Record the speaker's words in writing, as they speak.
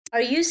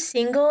Are you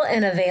single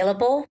and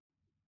available?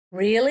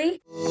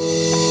 Really?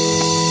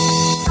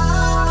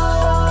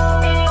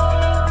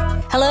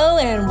 Hello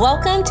and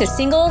welcome to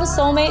Single to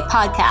Soulmate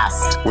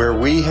Podcast, where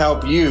we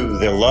help you,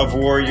 the love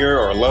warrior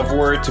or love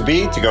warrior to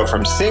be, to go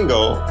from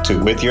single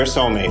to with your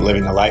soulmate,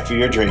 living the life of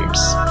your dreams.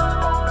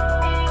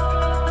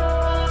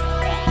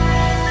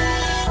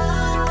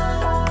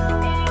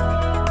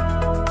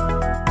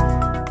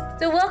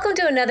 So welcome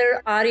to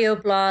another audio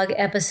blog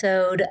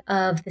episode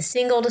of the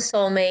Single to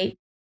Soulmate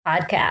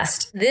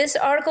Podcast. This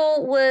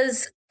article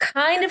was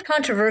kind of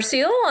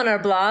controversial on our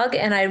blog,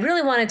 and I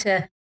really wanted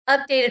to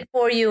update it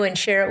for you and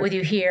share it with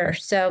you here.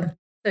 So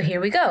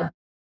here we go.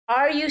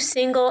 Are you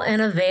single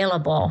and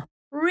available?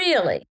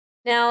 Really?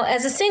 Now,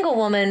 as a single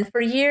woman,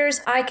 for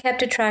years, I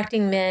kept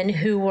attracting men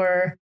who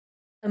were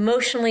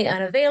emotionally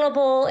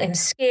unavailable and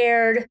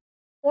scared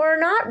or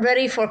not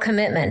ready for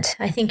commitment.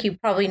 I think you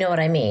probably know what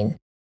I mean.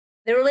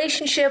 The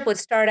relationship would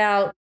start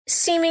out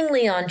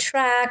seemingly on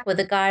track with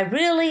a guy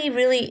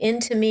really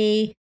into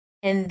me,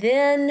 and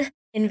then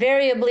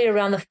invariably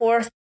around the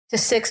 4th to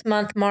 6th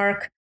month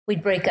mark,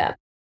 we'd break up.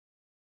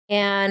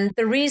 And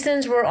the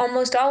reasons were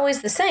almost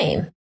always the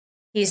same.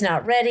 He's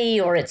not ready,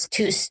 or it's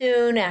too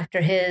soon after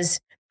his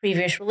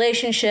previous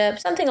relationship,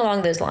 something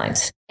along those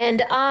lines.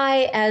 And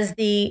I, as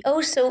the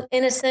so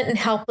innocent and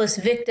helpless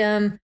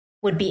victim,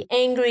 would be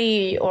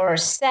angry or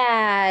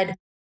sad,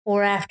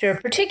 or after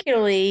a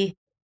particularly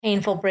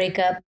painful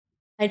breakup,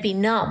 I'd be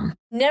numb.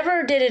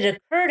 Never did it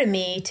occur to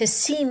me to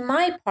see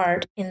my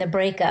part in the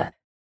breakup.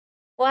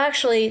 Well,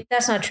 actually,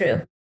 that's not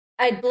true.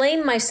 I'd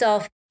blame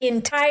myself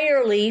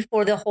entirely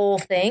for the whole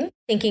thing,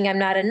 thinking I'm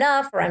not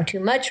enough or I'm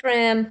too much for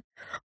him,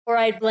 or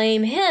I'd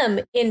blame him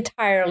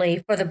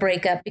entirely for the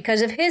breakup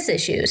because of his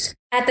issues.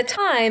 At the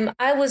time,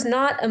 I was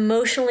not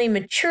emotionally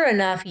mature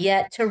enough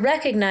yet to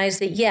recognize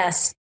that,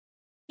 yes,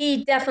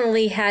 he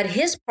definitely had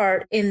his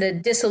part in the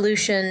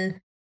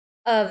dissolution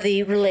of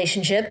the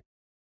relationship,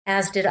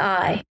 as did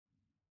I.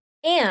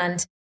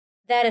 And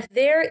that if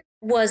there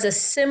was a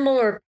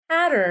similar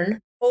pattern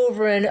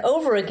over and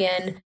over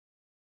again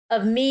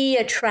of me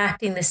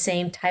attracting the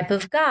same type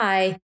of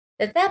guy,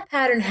 that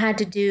pattern had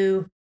to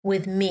do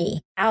with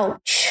me.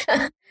 Ouch.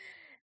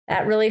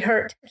 That really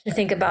hurt to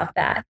think about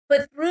that.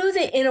 But through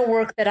the inner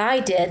work that I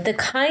did, the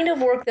kind of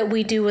work that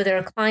we do with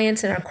our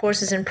clients in our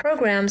courses and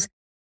programs,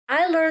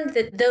 I learned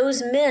that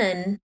those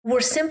men were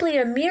simply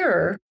a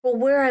mirror for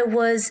where I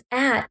was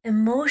at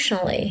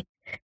emotionally.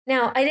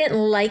 Now, I didn't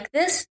like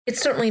this. It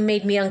certainly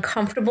made me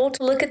uncomfortable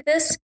to look at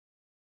this.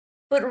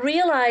 But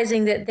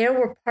realizing that there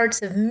were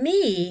parts of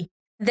me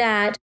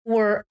that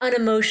were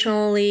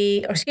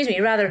emotionally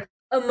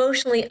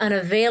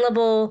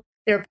unavailable.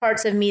 There were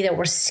parts of me that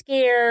were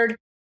scared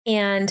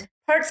and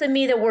parts of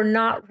me that were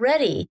not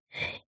ready.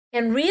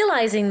 And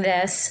realizing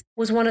this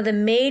was one of the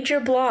major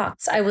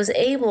blocks I was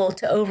able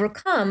to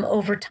overcome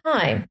over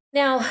time.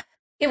 Now,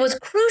 it was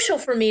crucial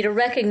for me to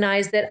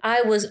recognize that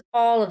I was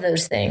all of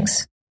those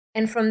things.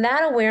 And from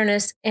that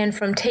awareness and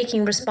from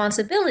taking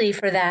responsibility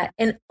for that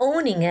and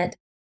owning it,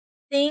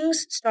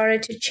 things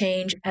started to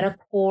change at a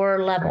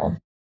core level.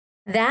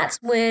 That's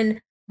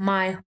when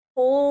my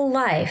whole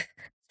life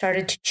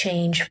started to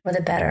change for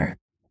the better.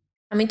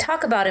 I mean,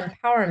 talk about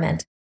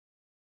empowerment.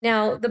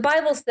 Now, the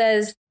Bible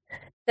says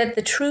that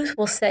the truth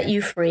will set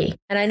you free.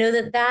 And I know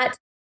that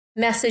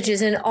message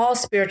is in all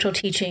spiritual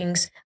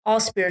teachings, all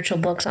spiritual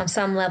books on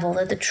some level,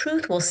 that the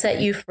truth will set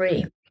you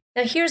free.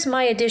 Now, here's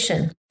my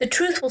addition. The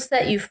truth will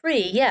set you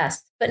free,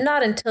 yes, but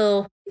not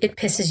until it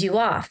pisses you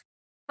off,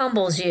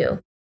 humbles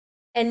you,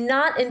 and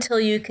not until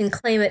you can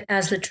claim it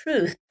as the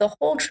truth, the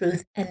whole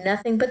truth, and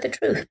nothing but the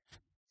truth.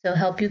 So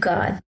help you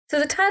God. So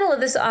the title of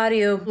this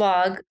audio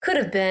blog could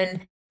have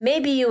been,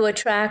 maybe you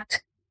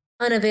attract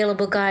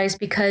unavailable guys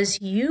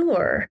because you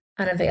were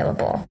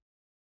unavailable.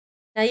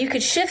 Now you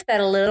could shift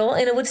that a little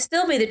and it would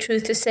still be the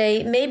truth to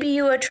say, maybe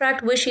you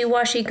attract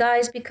wishy-washy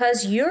guys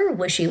because you're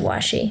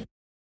wishy-washy.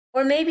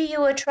 Or maybe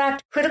you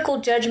attract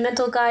critical,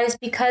 judgmental guys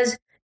because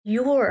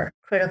you're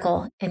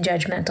critical and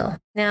judgmental.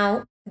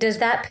 Now, does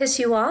that piss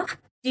you off?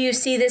 Do you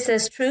see this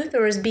as truth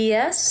or as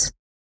BS?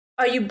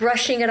 Are you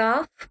brushing it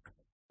off?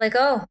 Like,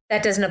 oh,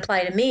 that doesn't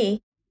apply to me.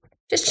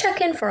 Just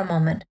check in for a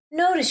moment.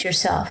 Notice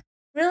yourself.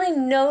 Really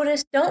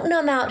notice. Don't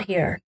numb out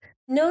here.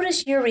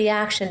 Notice your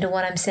reaction to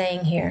what I'm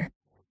saying here.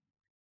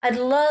 I'd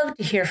love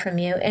to hear from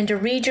you and to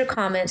read your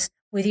comments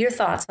with your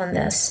thoughts on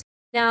this.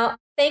 Now,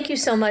 thank you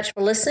so much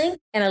for listening,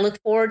 and I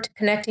look forward to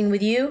connecting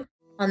with you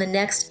on the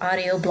next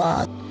audio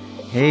blog.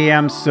 Hey,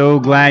 I'm so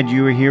glad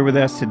you were here with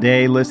us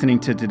today listening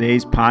to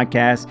today's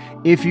podcast.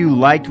 If you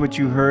liked what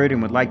you heard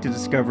and would like to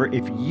discover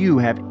if you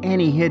have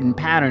any hidden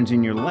patterns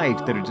in your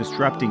life that are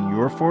disrupting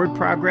your forward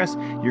progress,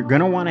 you're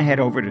going to want to head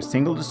over to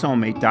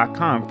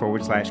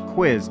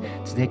singletosoulmate.com/quiz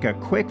to take a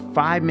quick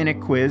 5-minute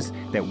quiz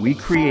that we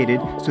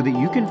created so that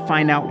you can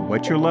find out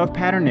what your love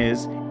pattern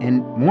is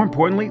and, more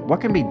importantly,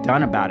 what can be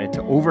done about it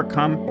to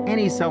overcome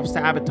any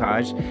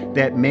self-sabotage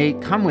that may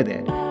come with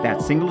it.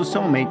 That's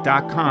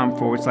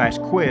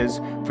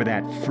singletosoulmate.com/quiz for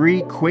that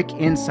free, quick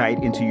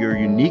insight into your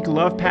unique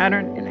love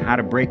pattern and how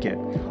to break it.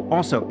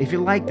 Also, if you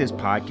like this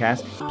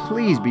podcast,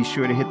 please be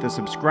sure to hit the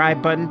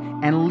subscribe button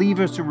and leave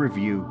us a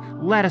review.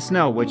 Let us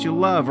know what you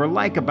love or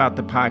like about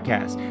the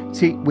podcast.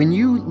 See, when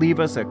you leave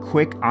us a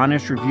quick,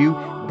 honest review,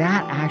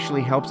 that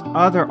actually helps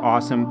other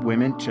awesome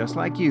women just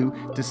like you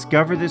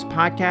discover this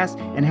podcast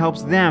and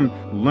helps them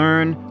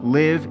learn,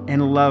 live,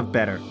 and love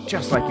better,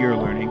 just like you're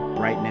learning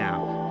right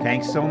now.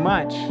 Thanks so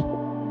much.